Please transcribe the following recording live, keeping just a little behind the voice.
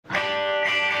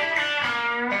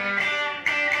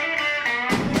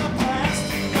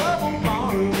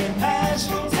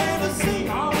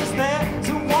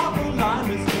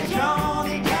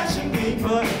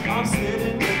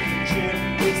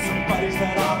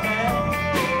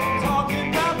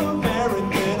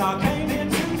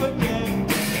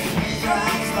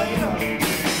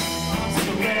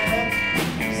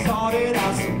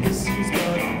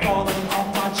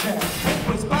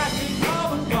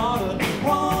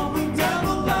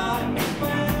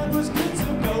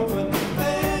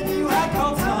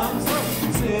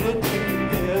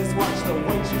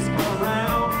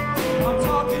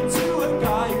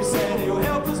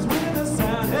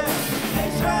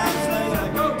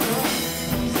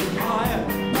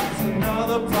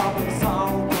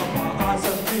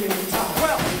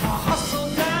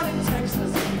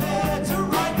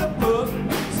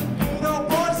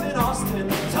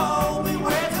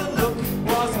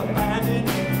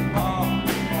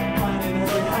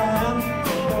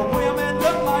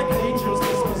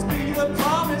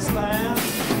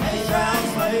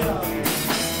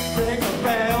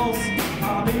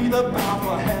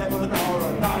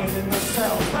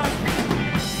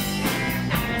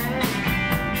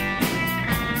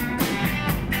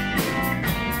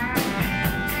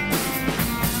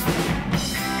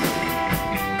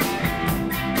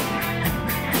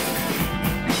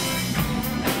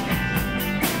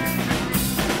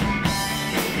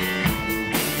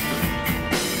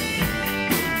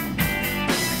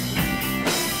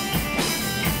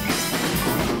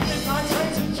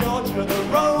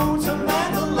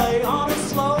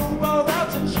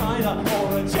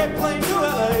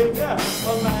later,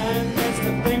 a man gets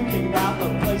to thinking about the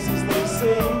places they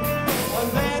see,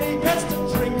 and then he gets to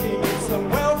drinking. It's a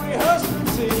well-rehearsed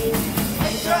routine.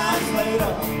 8 rounds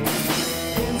later,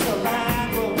 into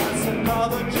land, well, that's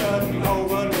another journey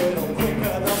home a little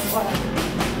quicker than planned.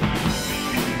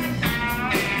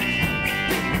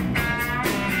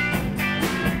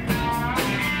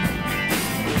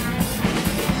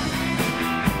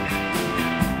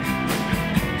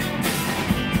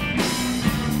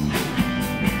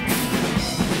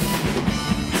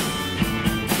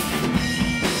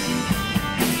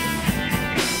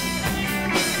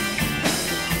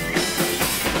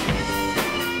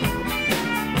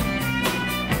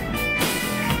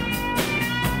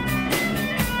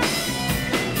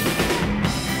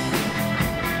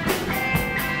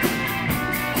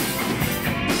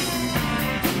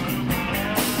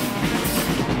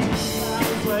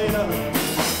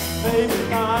 Baby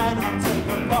nine, I'm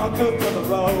taking vodka for the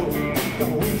road. Go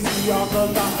easy on the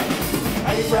line.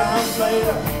 8 rounds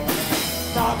later,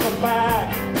 knock them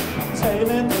back. I'm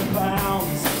tailing the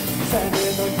clowns,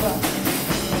 sending the clowns.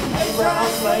 8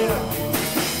 rounds later,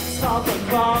 stop the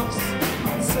clocks.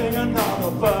 I'll sing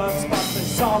another verse, but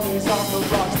this song is on the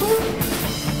rocks.